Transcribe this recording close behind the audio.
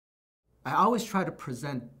I always try to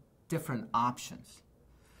present different options.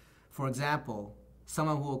 For example,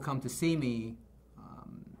 someone who will come to see me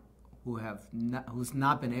who's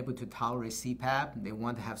not been able to tolerate CPAP and they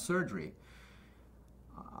want to have surgery,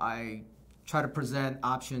 I try to present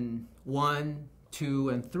option 1, 2,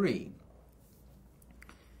 and 3.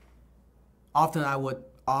 Often I would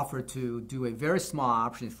offer to do a very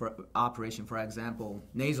small operation, for example,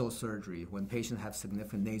 nasal surgery when patients have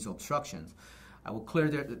significant nasal obstructions. I will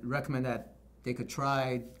recommend that they could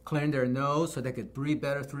try clearing their nose so they could breathe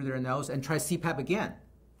better through their nose and try CPAP again.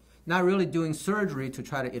 Not really doing surgery to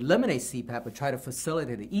try to eliminate CPAP, but try to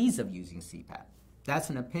facilitate the ease of using CPAP.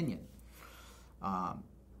 That's an opinion.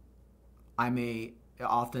 I may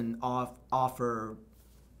often offer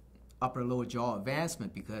upper lower jaw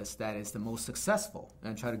advancement because that is the most successful,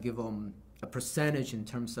 and try to give them a percentage in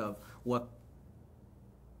terms of what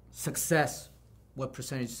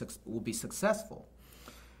percentage will be successful.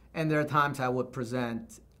 And there are times I would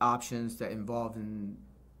present options that involve in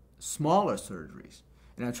smaller surgeries,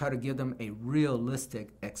 and I try to give them a realistic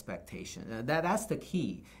expectation. That's the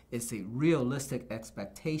key, is a realistic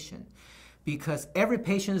expectation, because every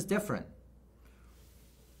patient is different.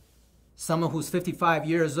 Someone who's 55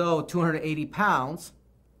 years old, 280 pounds,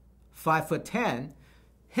 5'10",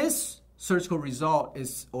 his surgical result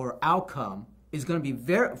or outcome is going to be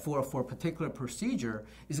for a particular procedure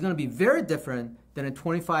is going to be very different than a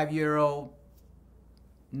 25-year-old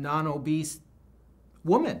non-obese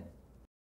woman.